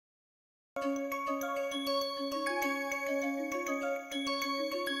Hello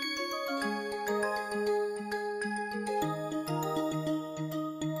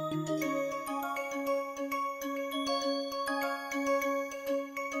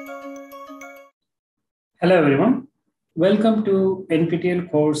everyone. Welcome to NPTEL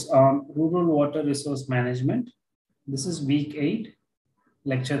course on Rural Water Resource Management. This is week 8,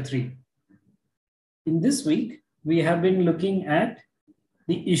 lecture 3. In this week, we have been looking at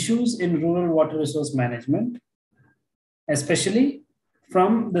the issues in rural water resource management, especially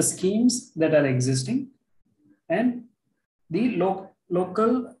from the schemes that are existing and the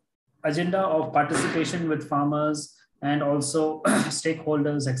local agenda of participation with farmers and also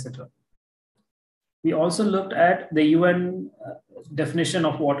stakeholders, etc. We also looked at the UN definition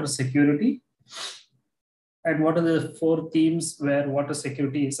of water security and what are the 4 themes where water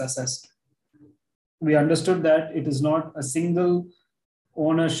security is assessed. We understood that it is not a single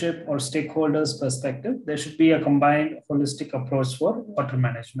ownership or stakeholders perspective. There should be a combined holistic approach for water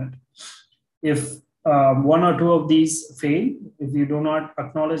management. If 1 or 2 of these fail, if you do not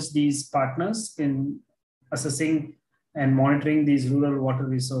acknowledge these partners in assessing and monitoring these rural water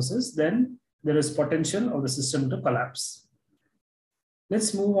resources, then there is potential of the system to collapse.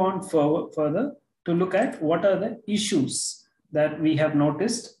 Let's move on further to look at what are the issues that we have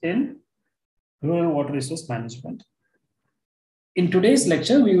noticed in rural water resource management. In today's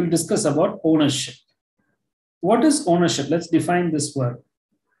lecture, we will discuss about ownership. What is ownership? Let's define this word.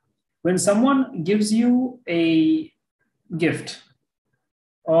 When someone gives you a gift,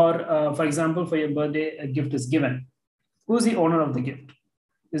 or for example, for your birthday, a gift is given, who's the owner of the gift?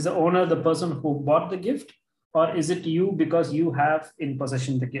 Is the owner the person who bought the gift, or is it you because you have in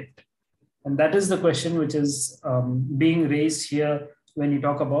possession the gift? And that is the question which is being raised here when you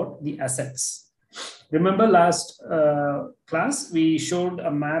talk about the assets. Remember last class, we showed a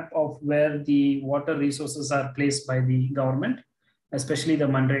map of where the water resources are placed by the government, especially the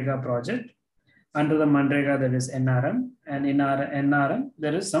MNREGA project. Under the MNREGA, there is NRM, and in our NRM,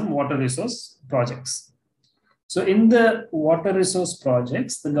 there is some water resource projects. So in the water resource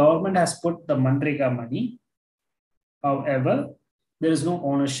projects, the government has put the MNREGA money. However, there is no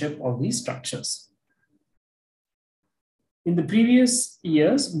ownership of these structures. In the previous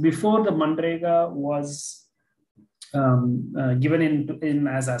years, before the MNREGA was given in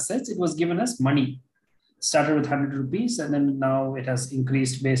as assets, it was given as money. It started with 100 rupees, and then now it has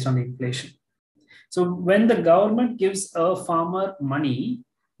increased based on the inflation. So when the government gives a farmer money,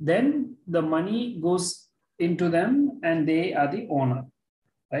 then the money goes into them and they are the owner,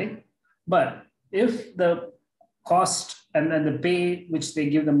 right? But if the cost and then the pay which they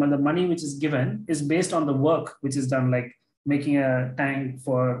give them, the money which is given is based on the work which is done, like making a tank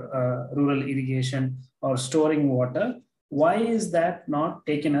for rural irrigation or storing water, why is that not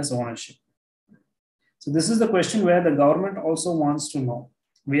taken as ownership? So this is the question where the government also wants to know.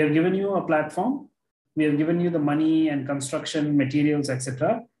 We have given you a platform, we have given you the money and construction materials,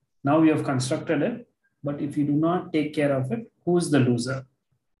 etc. Now we have constructed it. But if you do not take care of it, who's the loser?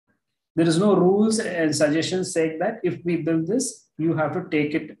 There is no rules and suggestions saying that if we build this, you have to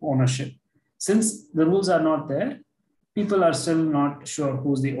take it ownership. Since the rules are not there, people are still not sure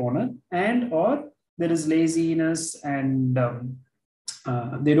who's the owner, and or there is laziness and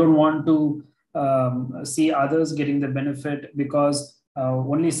they don't want to see others getting the benefit because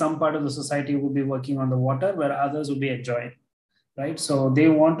only some part of the society will be working on the water where others will be enjoying. Right? So they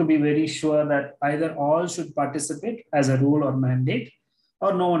want to be very sure that either all should participate as a rule or mandate,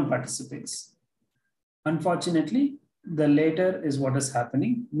 or no one participates. Unfortunately, the latter is what is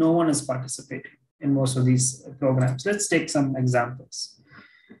happening. No one is participating in most of these programs. Let's take some examples.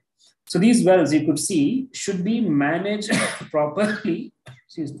 So these wells, you could see, should be managed properly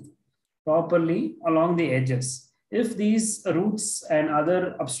along the edges. If these roots and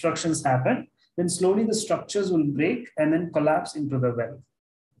other obstructions happen, then slowly the structures will break and then collapse into the well.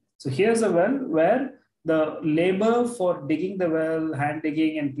 So here's a well where the labor for digging the well, hand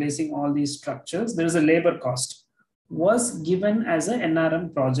digging and placing all these structures, there is a labor cost, was given as an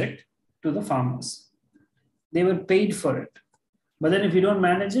NRM project to the farmers. They were paid for it. But then if you don't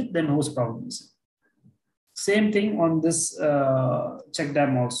manage it, then whose problem is it? Same thing on this check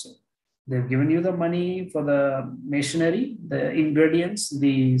dam also. They've given you the money for the machinery, the ingredients,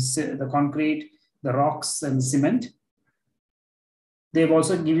 the concrete, the rocks and cement. They've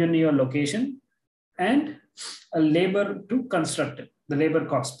also given you a location and a labor to construct it, the labor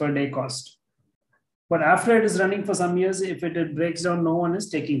cost, per day cost. But after it is running for some years, if it breaks down, no one is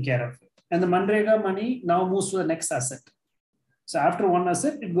taking care of it. And the MNREGA money now moves to the next asset. So after one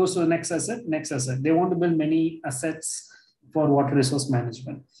asset, it goes to the next asset, next asset. They want to build many assets for water resource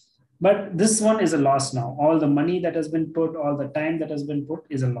management. But this one is a loss now. All the money that has been put, all the time that has been put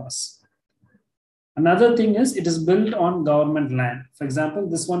is a loss. Another thing is it is built on government land. For example,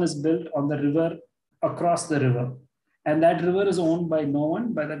 this one is built on the river, across the river, and that river is owned by no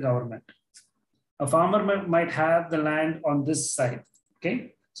one, by the government. A farmer might have the land on this side.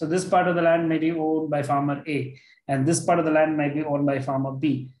 Okay, so this part of the land may be owned by farmer A, and this part of the land might be owned by farmer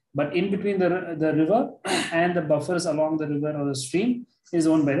B. But in between the river and the buffers along the river or the stream is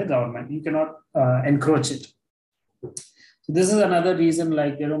owned by the government. You cannot encroach it. So this is another reason,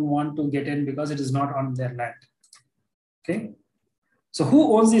 like they don't want to get in because it is not on their land. Okay. So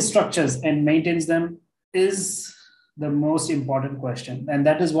who owns these structures and maintains them is the most important question. And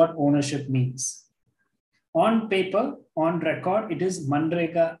that is what ownership means. On paper, on record, it is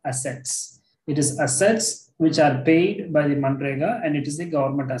Manrega assets. It is assets which are paid by the Manrega, and it is the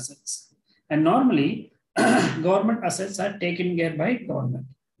government assets. And normally, government assets are taken care by government,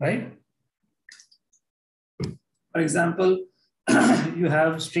 right? For example, you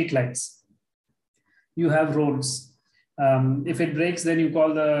have street lights, you have roads. If it breaks, then you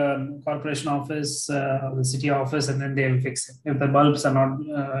call the corporation office, the city office, and then they will fix it. If the bulbs are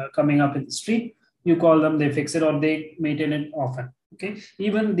not coming up in the street, you call them, they fix it, or they maintain it often. Okay.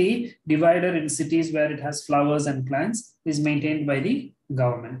 Even the divider in cities where it has flowers and plants is maintained by the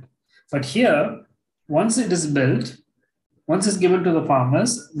government. But here, once it is built, once it's given to the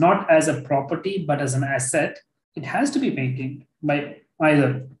farmers, not as a property, but as an asset, it has to be maintained by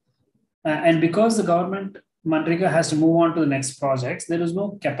either. And because the government, Manrega, has to move on to the next projects, there is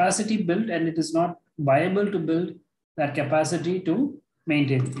no capacity built, and it is not viable to build that capacity to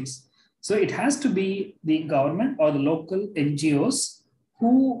maintain these. So it has to be the government or the local NGOs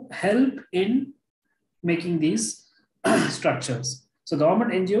who help in making these structures. So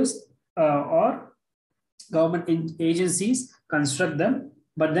government NGOs or government agencies construct them,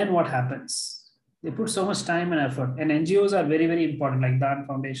 but then what happens? They put so much time and effort, and NGOs are very, very important, like DAN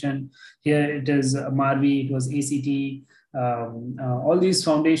Foundation. Here it is Marvi, it was ACT, all these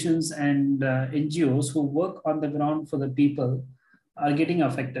foundations and NGOs who work on the ground for the people are getting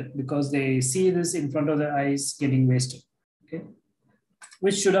affected because they see this in front of their eyes getting wasted, okay,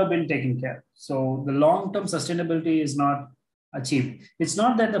 which should have been taken care. So the long-term sustainability is not achieved. It's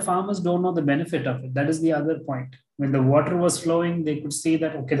not that the farmers don't know the benefit of it. That is the other point. When the water was flowing, they could see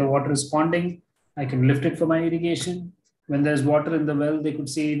that, okay, the water is ponding, I can lift it for my irrigation. When there's water in the well, they could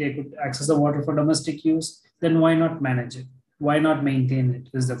see, they could access the water for domestic use. Then why not manage it? Why not maintain it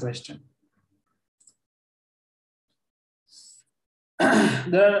is the question.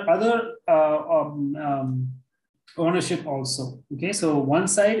 There are other ownership also. Okay, so one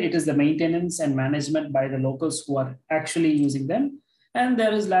side, it is the maintenance and management by the locals who are actually using them. And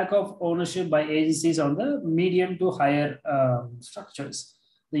there is lack of ownership by agencies on the medium to higher structures.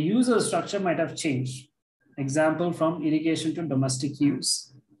 The user structure might have changed. Example, from irrigation to domestic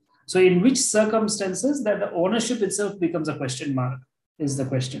use. So in which circumstances that the ownership itself becomes a question mark is the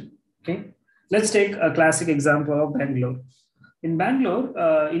question. Okay, let's take a classic example of Bangalore. In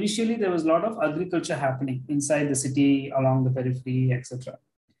Bangalore, initially there was a lot of agriculture happening inside the city, along the periphery, etc.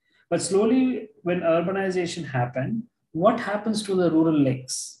 But slowly, when urbanization happened, what happens to the rural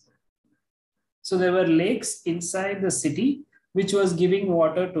lakes? So there were lakes inside the city, which was giving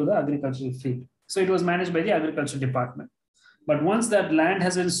water to the agricultural field. So it was managed by the agriculture department. But once that land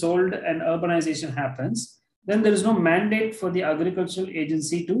has been sold and urbanization happens, then there is no mandate for the agricultural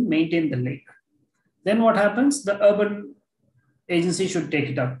agency to maintain the lake. Then what happens? The urban agency should take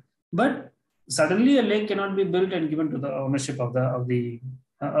it up. But suddenly a lake cannot be built and given to the ownership of the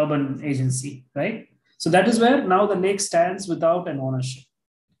urban agency, right? So that is where now the lake stands without an ownership.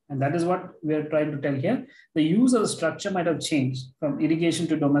 And that is what we are trying to tell here. The use of the structure might have changed from irrigation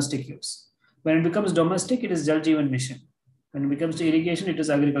to domestic use. When it becomes domestic, it is Jal Jeevan Mission. When it becomes to irrigation, it is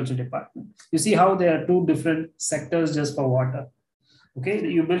agriculture department. You see how there are two different sectors just for water. Okay,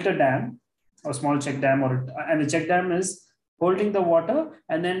 you built a dam or small check dam, and the check dam is holding the water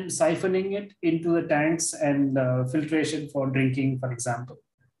and then siphoning it into the tanks and filtration for drinking, for example.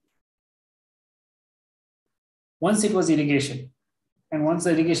 Once it was irrigation, and once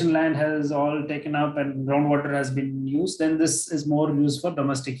the irrigation land has all taken up and groundwater has been used, then this is more used for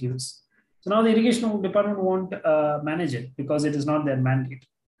domestic use. So now the irrigation department won't manage it because it is not their mandate.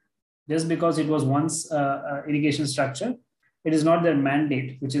 Just because it was once irrigation structure, it is not their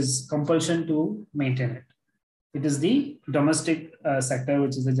mandate, which is compulsion to maintain it. It is the domestic sector,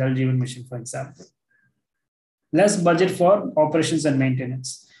 which is the Jal Jeevan Mission, for example. Less budget for operations and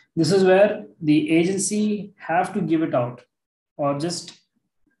maintenance. This is where the agency have to give it out or just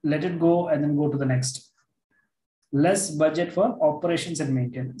let it go and then go to the next. less budget for operations and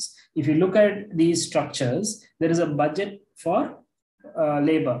maintenance. If you look at these structures, there is a budget for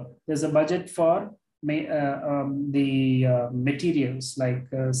labor. There's a budget for the materials like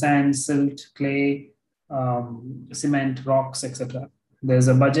sand, silt, clay, cement, rocks, etc. There's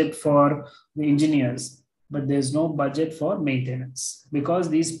a budget for the engineers, but there's no budget for maintenance because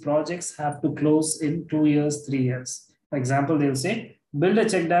these projects have to close in 2 years, 3 years. For example, they'll say, build a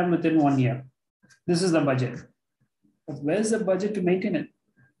check dam within 1 year. This is the budget. But where's the budget to maintain it?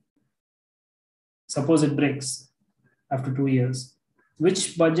 Suppose it breaks after 2 years.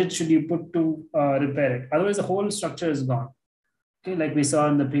 Which budget should you put to repair it? Otherwise, the whole structure is gone. Okay, like we saw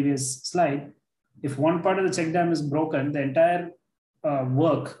in the previous slide, if one part of the check dam is broken, the entire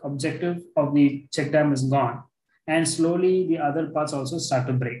objective of the check dam is gone. And slowly the other parts also start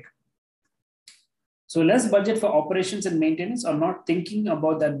to break. So less budget for operations and maintenance or not thinking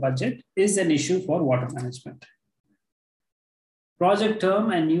about that budget is an issue for water management. Project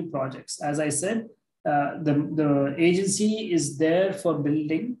term and new projects. As I said, the agency is there for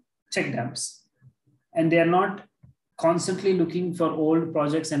building check dams, and they are not constantly looking for old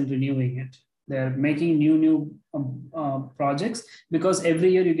projects and renewing it. They're making new projects because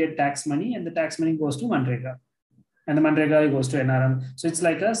every year you get tax money, and the tax money goes to Manrega, and the Manrega goes to NRM. So it's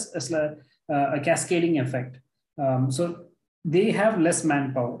like a cascading effect. So they have less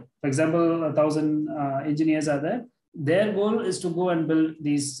manpower. For example, 1,000 engineers are there. Their goal is to go and build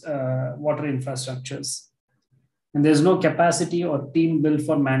these water infrastructures. And there's no capacity or team built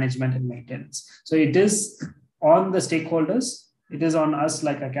for management and maintenance. So it is on the stakeholders. It is on us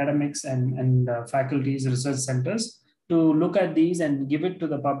like academics and faculties, research centers to look at these and give it to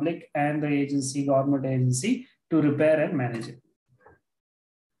the public and the agency, government agency to repair and manage it.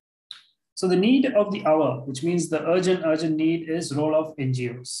 So the need of the hour, which means the urgent need, is role of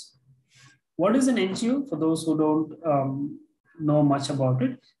NGOs. What is an NGO? For those who don't know much about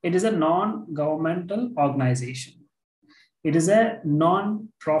it, it is a non-governmental organization. It is a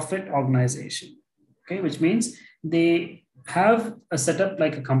non-profit organization, okay, which means they have a setup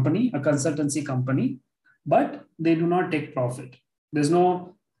like a company, a consultancy company, but they do not take profit. There's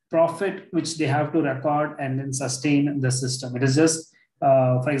no profit which they have to record and then sustain the system. It is just,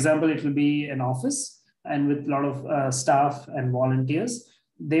 for example, it will be an office and with a lot of staff and volunteers.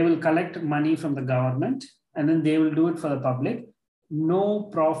 They will collect money from the government and then they will do it for the public. No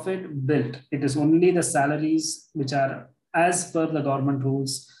profit built. It is only the salaries which are as per the government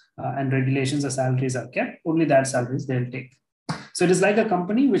rules and regulations, the salaries are kept. Only that salaries they'll take. So it is like a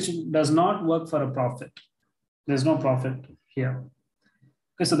company which does not work for a profit. There's no profit here.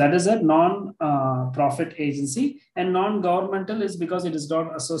 Okay, so that is a non-profit agency, and non-governmental is because it is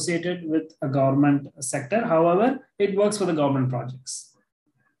not associated with a government sector. However, it works for the government projects.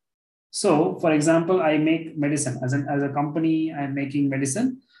 So, for example, I make medicine as a company. I'm making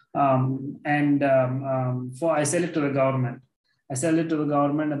medicine, I sell it to the government. I sell it to the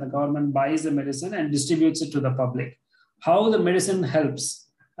government, and the government buys the medicine and distributes it to the public. How the medicine helps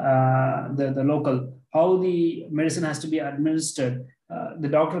the local, how the medicine has to be administered. The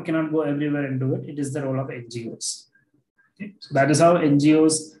doctor cannot go everywhere and do it. It is the role of NGOs. Okay? So that is how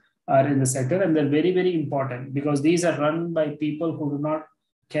NGOs are in the sector, and they're very, very important because these are run by people who do not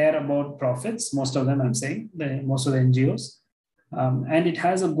care about profits. Most of them, I'm saying, most of the NGOs. And it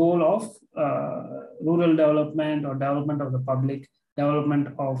has a goal of rural development or development of the public, development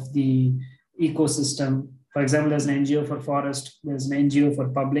of the ecosystem. For example, there's an NGO for forest, there's an NGO for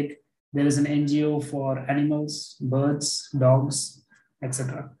public, there is an NGO for animals, birds, dogs,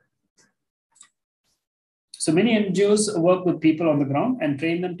 etc. So many NGOs work with people on the ground and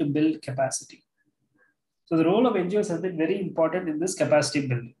train them to build capacity. So the role of NGOs has been very important in this capacity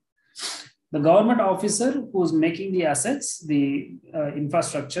building. The government officer who's making the assets, the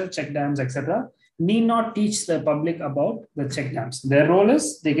infrastructure, check dams, etc., need not teach the public about the check dams. Their role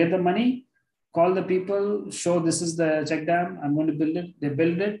is they get the money, call the people, show this is the check dam, I'm going to build it. They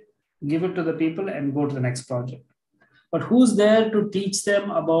build it, give it to the people and go to the next project. But who's there to teach them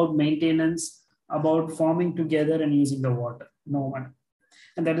about maintenance, about forming together and using the water? No one.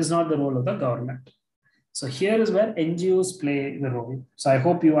 And that is not the role of the government. So here is where NGOs play the role. So I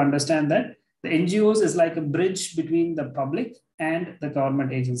hope you understand that the NGOs is like a bridge between the public and the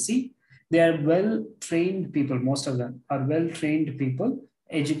government agency. They are well-trained people. Most of them are well-trained people,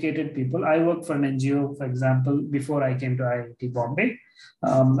 educated people. I worked for an NGO, for example, before I came to IIT Bombay.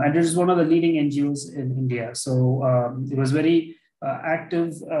 And it is one of the leading NGOs in India. So it was very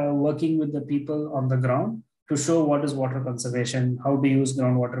active working with the people on the ground to show what is water conservation, how to use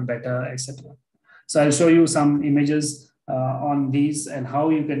groundwater better, etc. So I'll show you some images on these and how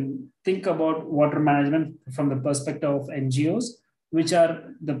you can think about water management from the perspective of NGOs, which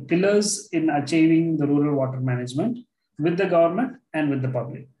are the pillars in achieving the rural water management with the government and with the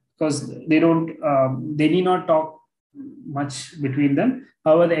public, because they need not talk much between them.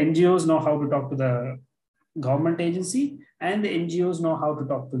 However, the NGOs know how to talk to the government agency, and the NGOs know how to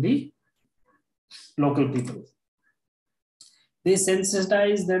talk to the local people. They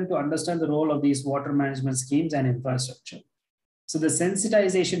sensitize them to understand the role of these water management schemes and infrastructure. So the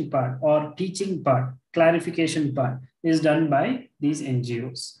sensitization part or teaching part, clarification part is done by these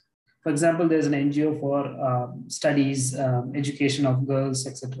NGOs. For example, there's an NGO for studies, education of girls,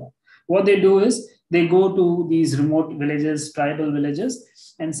 etc. What they do is they go to these remote villages, tribal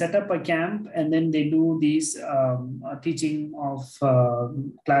villages, and set up a camp, and then they do these teaching of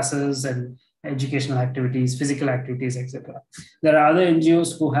classes and educational activities, physical activities, etc. There are other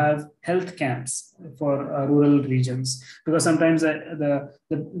NGOs who have health camps for rural regions, because sometimes the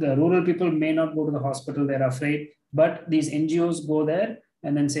rural people may not go to the hospital, they're afraid, but these NGOs go there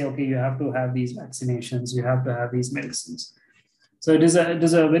and then say, okay, you have to have these vaccinations, you have to have these medicines. So it is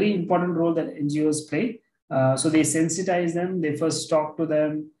a very important role that NGOs play. So they sensitize them, they first talk to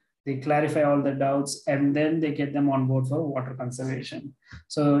them, they clarify all the doubts, and then they get them on board for water conservation.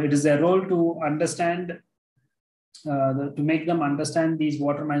 So it is their role to understand, to make them understand these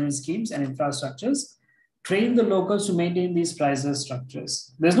water management schemes and infrastructures, train the locals to maintain these priceless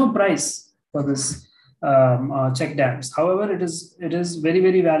structures. There's no price for this check dams. However, it is very,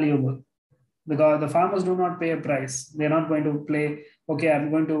 very valuable. The farmers do not pay a price. They're not going to play, okay, I'm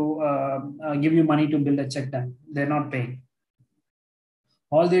going to give you money to build a check dam. They're not paying.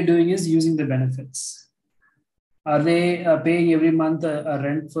 All they're doing is using the benefits. Are they paying every month a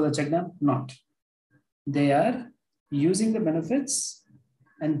rent for the check dam? Not. They are using the benefits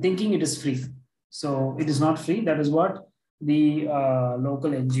and thinking it is free. So it is not free. That is what the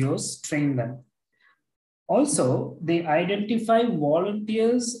local NGOs train them. Also, they identify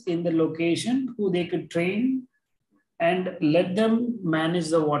volunteers in the location who they could train and let them manage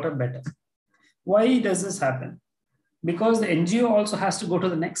the water better. Why does this happen? Because the NGO also has to go to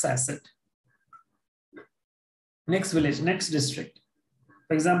the next asset, next village, next district.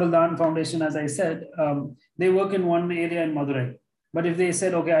 For example, the DAN Foundation, as I said, they work in one area in Madurai. But if they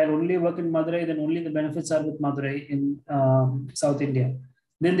said, okay, I'll only work in Madurai, then only the benefits are with Madurai in South India.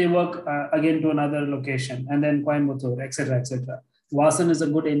 Then they work again to another location, and then Coimbatore, etc., etc. Vasan is a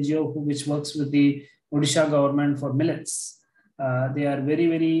good NGO which works with the Odisha government for millets. They are very,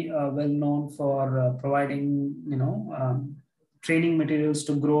 very well known for providing, training materials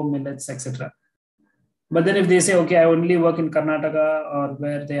to grow millets, etc. But then if they say, okay, I only work in Karnataka or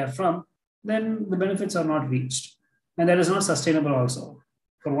where they are from, then the benefits are not reached. And that is not sustainable also.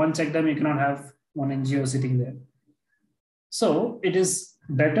 For one check dam, you cannot have one NGO sitting there. So it is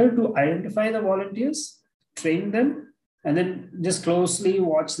better to identify the volunteers, train them, and then just closely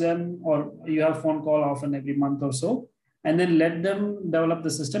watch them, or you have phone call often every month or so, and then let them develop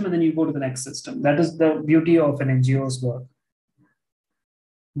the system, and then you go to the next system. That is the beauty of an NGO's work.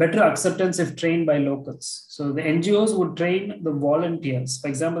 Better acceptance if trained by locals. So the NGOs would train the volunteers. For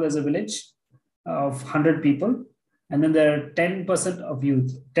example, there's a village of 100 people, and then there are 10% of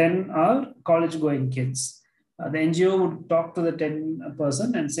youth. 10 are college-going kids. The NGO would talk to the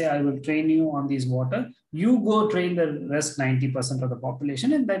 10% and say, I will train you on these water. You go train the rest 90% of the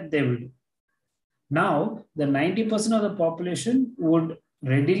population, and that they will do. Now, the 90% of the population would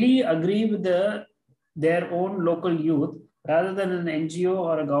readily agree with their own local youth rather than an NGO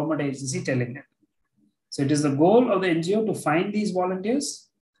or a government agency telling them. So it is the goal of the NGO to find these volunteers,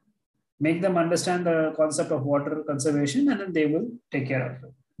 make them understand the concept of water conservation, and then they will take care of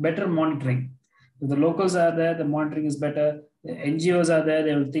it. Better monitoring. If the locals are there, the monitoring is better. The NGOs are there,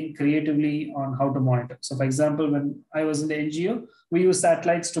 they will think creatively on how to monitor. So for example, when I was in the NGO, we use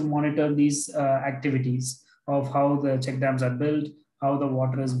satellites to monitor these activities of how the check dams are built, how the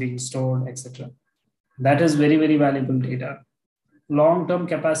water is being stored, etc. That is very, very valuable data. Long-term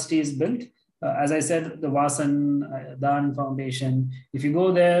capacity is built. As I said, the Vasan, DAN Foundation, if you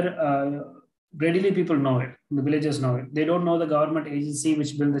go there, readily people know it. The villagers know it. They don't know the government agency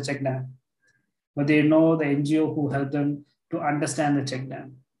which built the check dam, but they know the NGO who helped them to understand the check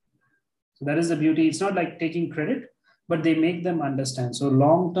dam. So that is the beauty. It's not like taking credit, but they make them understand. So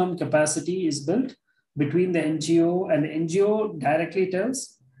long-term capacity is built between the NGO, and the NGO directly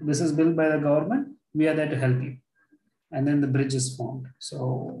tells, this is built by the government, we are there to help you. And then the bridge is formed.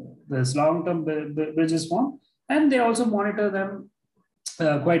 So this long-term bridge is formed, and they also monitor them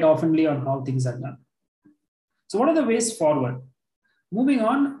quite oftenly on how things are done. So what are the ways forward? Moving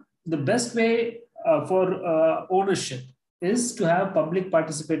on, the best way for ownership is to have public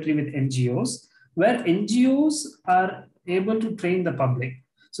participatory with NGOs, where NGOs are able to train the public.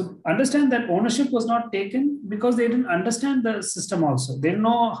 So understand that ownership was not taken because they didn't understand the system also. They don't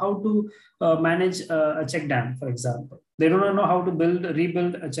know how to manage a check dam, for example. They don't know how to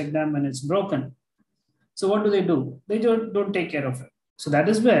rebuild a check dam when it's broken. So what do? They don't take care of it. So that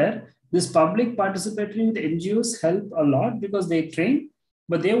is where this public participatory with NGOs help a lot because they train,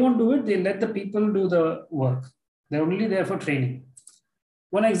 but they won't do it. They let the people do the work. They're only there for training.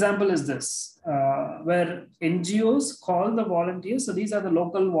 One example is this, where NGOs call the volunteers. So these are the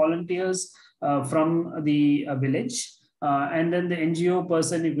local volunteers from the village. And then the NGO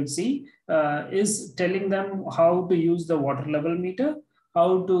person, you could see, is telling them how to use the water level meter,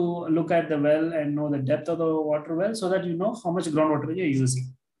 how to look at the well and know the depth of the water well so that you know how much groundwater you're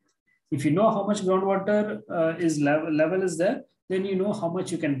using. If you know how much groundwater level is there, then you know how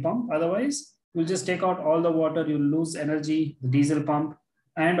much you can pump. Otherwise, you'll just take out all the water, you'll lose energy, the diesel pump,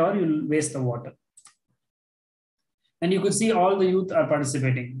 or you'll waste the water. And you could see all the youth are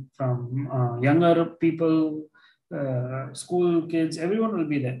participating, from younger people, school kids, everyone will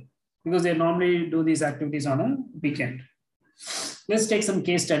be there because they normally do these activities on a weekend. Let's take some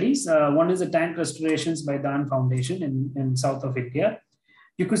case studies. One is the tank restorations by Daan Foundation in south of India.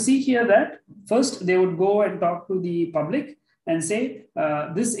 You could see here that first they would go and talk to the public and say,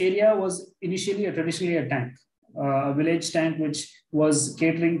 this area was initially traditionally a tank, a village tank, which was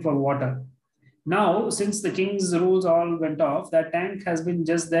catering for water. Now, since the king's rules all went off, that tank has been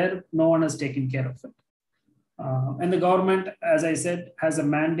just there. No one has taken care of it. And the government, as I said, has a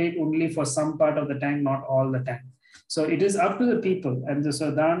mandate only for some part of the tank, not all the tank. So it is up to the people. And the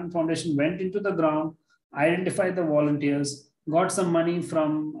Daan Foundation went into the ground, identified the volunteers, got some money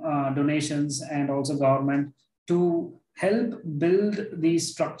from donations and also government to help build the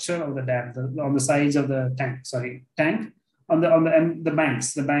structure of the dam on the sides of the tank on the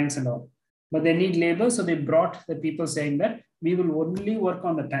banks and all. But they need labor, so they brought the people saying that we will only work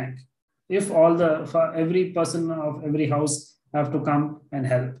on the tank if every person of every house have to come and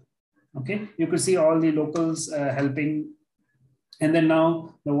help. Okay, you could see all the locals helping, and then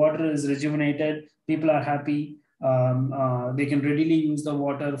now the water is rejuvenated. People are happy. They can readily use the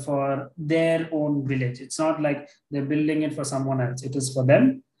water for their own village. It's not like they're building it for someone else. It is for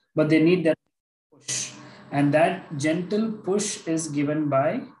them, but they need that push. And that gentle push is given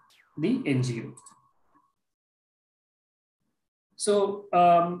by the NGO. So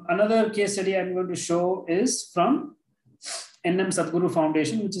another case study I'm going to show is from NM Sadhguru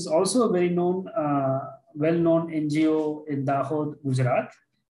Foundation, which is also a very well-known NGO in Dahod, Gujarat,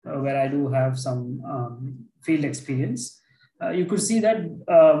 where I do have some field experience. You could see that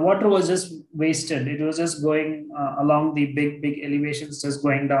water was just wasted. It was just going along the big elevations, just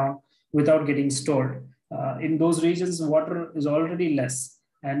going down without getting stored. In those regions, water is already less.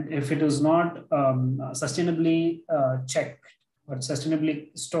 And if it is not sustainably checked or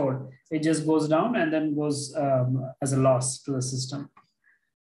sustainably stored, it just goes down and then goes as a loss to the system.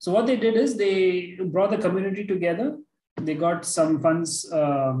 So what they did is they brought the community together. They got some funds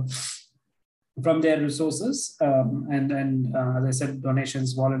from their resources and as I said,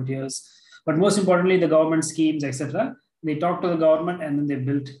 donations, volunteers, but most importantly, the government schemes, etc. They talked to the government and then they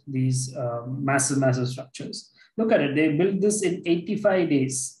built these massive structures. Look at it. They built this in 85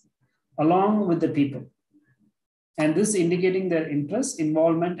 days along with the people. And this indicating their interest,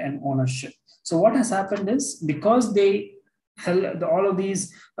 involvement, and ownership. So what has happened is because they all of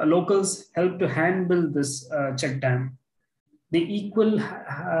these locals helped to hand build this check dam, they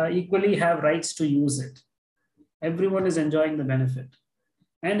equally have rights to use it. Everyone is enjoying the benefit.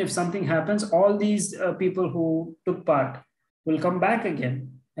 And if something happens, all these people who took part will come back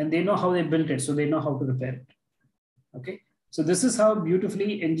again and they know how they built it, so they know how to repair it. Okay, so this is how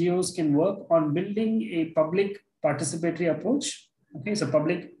beautifully NGOs can work on building a public participatory approach. Okay, so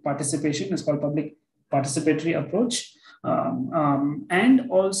public participation is called public participatory approach, and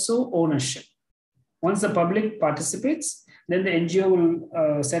also ownership. Once the public participates, then the NGO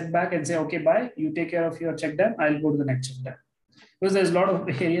will set back and say, okay, bye, you take care of your check dam, I'll go to the next check dam. Because there's a lot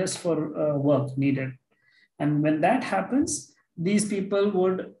of areas for work needed. And when that happens, these people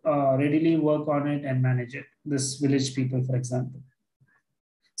would readily work on it and manage it. This village people, for example.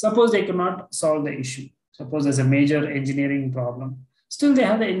 Suppose they cannot solve the issue. Suppose there's a major engineering problem. Still, they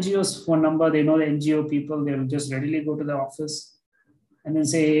have the NGO's phone number. They know the NGO people. They will just readily go to the office and then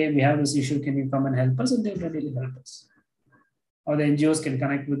say, hey, we have this issue. Can you come and help us? And they'll readily help us. Or the NGOs can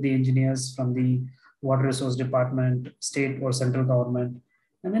connect with the engineers from the water resource department, state or central government,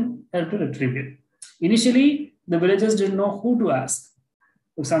 and then help to retrieve it. Initially, the villagers didn't know who to ask.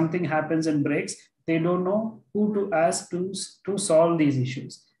 If something happens and breaks, they don't know who to ask to solve these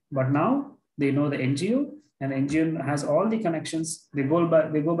issues. But now they know the NGO, and NGO has all the connections. They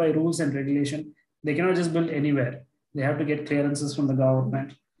go by rules and regulation. They cannot just build anywhere. They have to get clearances from the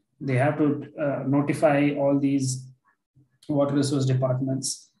government. They have to notify all these water resource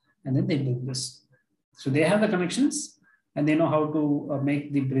departments, and then they build this. So they have the connections, and they know how to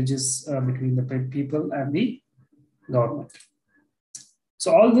make the bridges between the people and the government.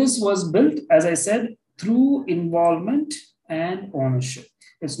 So all this was built, as I said, through involvement and ownership.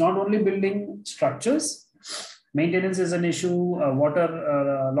 It's not only building structures. Maintenance is an issue. Water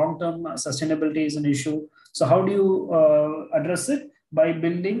long-term sustainability is an issue. So how do you address it? By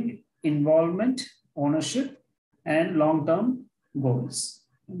building involvement, ownership, and long-term goals.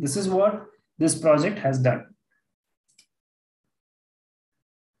 This is what this project has done.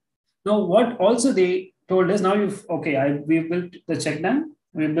 Now, what also they told us, now we've built the check dam.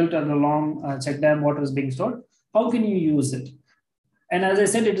 We built a long check dam, water is being stored. How can you use it? And as I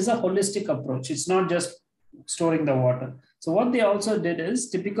said, it is a holistic approach. It's not just storing the water. So what they also did is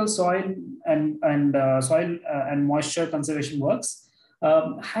typical soil and moisture conservation works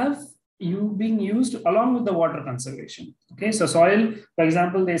have being used along with the water conservation. Okay, so soil, for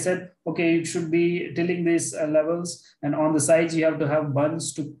example, they said, okay, it should be tilling these levels, and on the sides you have to have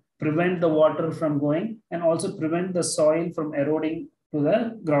bunds to prevent the water from going and also prevent the soil from eroding to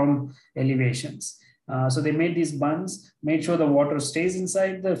the ground elevations. So they made these bunds, made sure the water stays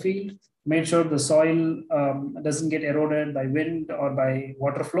inside the field, made sure the soil doesn't get eroded by wind or by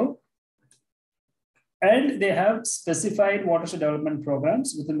water flow. And they have specified watershed development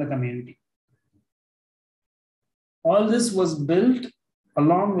programs within the community. All this was built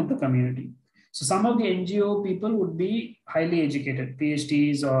along with the community. So some of the NGO people would be highly educated,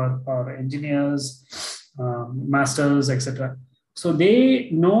 PhDs or engineers, masters, etc. So they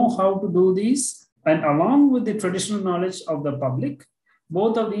know how to do these, and along with the traditional knowledge of the public,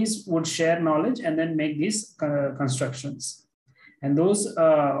 both of these would share knowledge and then make these constructions. And those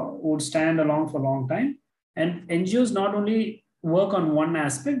would stand along for a long time. And NGOs not only work on one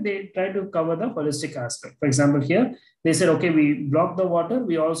aspect, they try to cover the holistic aspect. For example, here, they said, okay, we block the water,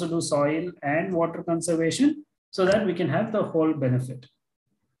 we also do soil and water conservation so that we can have the whole benefit.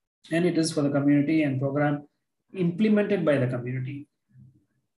 And it is for the community and program implemented by the community.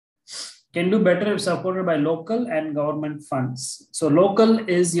 Can do better if supported by local and government funds. So local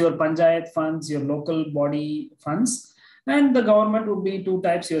is your panchayat funds, your local body funds. And the government would be two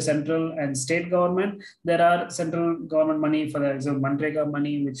types, your central and state government. There are central government money, for example, Manrega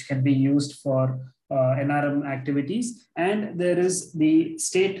money, which can be used for NRM activities. And there is the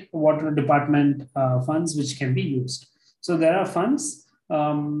state water department funds, which can be used. So there are funds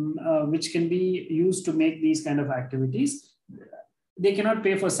which can be used to make these kind of activities. They cannot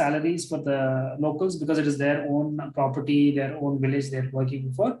pay for salaries for the locals because it is their own property, their own village they're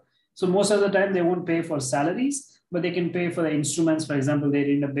working for. So most of the time they won't pay for salaries, but they can pay for the instruments. For example, they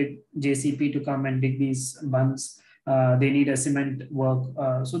need a big JCP to come and dig these bunds. They need a cement work.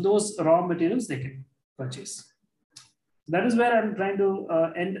 So those raw materials they can purchase. That is where I'm trying to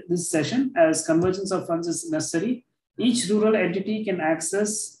end this session, as convergence of funds is necessary. Each rural entity can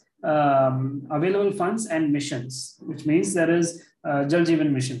access available funds and missions, which means there is Jal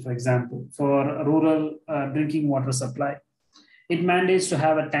Jeevan Mission, for example, for rural drinking water supply. It mandates to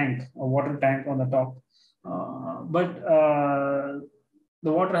have a tank, a water tank on the top, but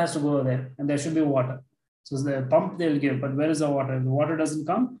the water has to go there, and there should be water. So the pump they'll give, but where is the water? If the water doesn't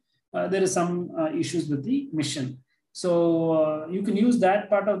come, there is some issues with the mission. So you can use that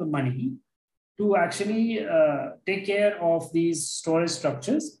part of the money to actually take care of these storage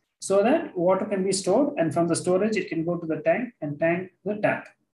structures, so that water can be stored, and from the storage, it can go to the tank and tank the tap,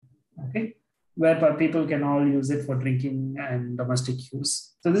 okay, where people can all use it for drinking and domestic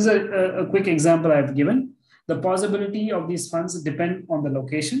use. So this is a quick example I've given. The possibility of these funds depend on the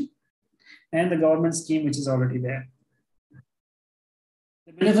location and the government scheme, which is already there.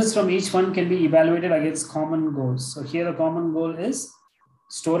 The benefits from each fund can be evaluated against common goals. So here the common goal is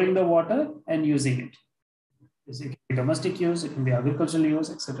storing the water and using it. It can be domestic use, it can be agricultural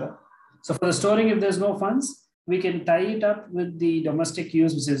use, etc. So for the storing, if there's no funds, we can tie it up with the domestic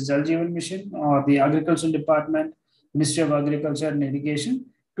use, which is Jal Jeevan Mission or the Agricultural Department, Ministry of Agriculture and Irrigation,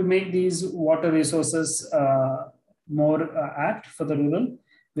 to make these water resources more apt for the rural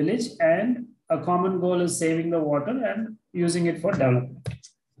village. And a common goal is saving the water and using it for development.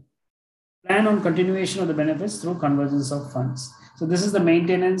 Plan on continuation of the benefits through convergence of funds. So this is the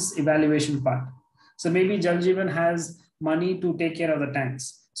maintenance evaluation part. So maybe Jal Jeevan has money to take care of the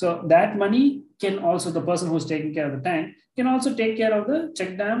tanks. So that money can also, the person who's taking care of the tank can also take care of the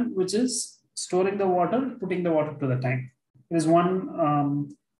check dam, which is storing the water, putting the water to the tank. It is one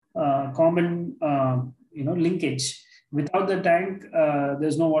common linkage. Without the tank,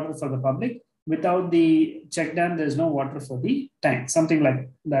 there's no water for the public. Without the check dam, there's no water for the tank. Something like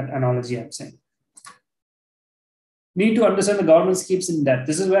that analogy I'm saying. Need to understand the government schemes in depth.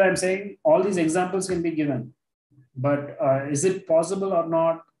 This is where I'm saying all these examples can be given. But is it possible or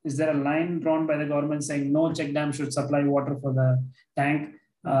not? Is there a line drawn by the government saying no check dam should supply water for the tank?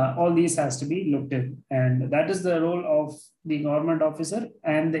 All these has to be looked at. And that is the role of the government officer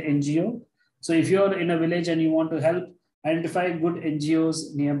and the NGO. So if you're in a village and you want to help, identify good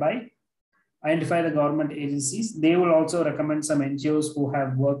NGOs nearby, identify the government agencies. They will also recommend some NGOs who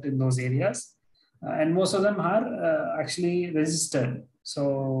have worked in those areas. And most of them are actually registered.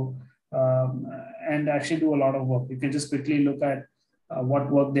 So, and actually do a lot of work. You can just quickly look at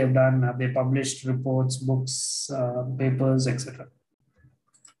what work they've done. Have they published reports, books, papers, etc.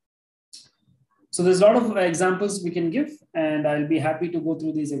 So there's a lot of examples we can give, and I'll be happy to go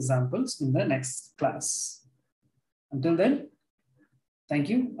through these examples in the next class. Until then, thank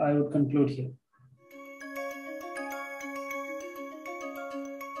you. I would conclude here.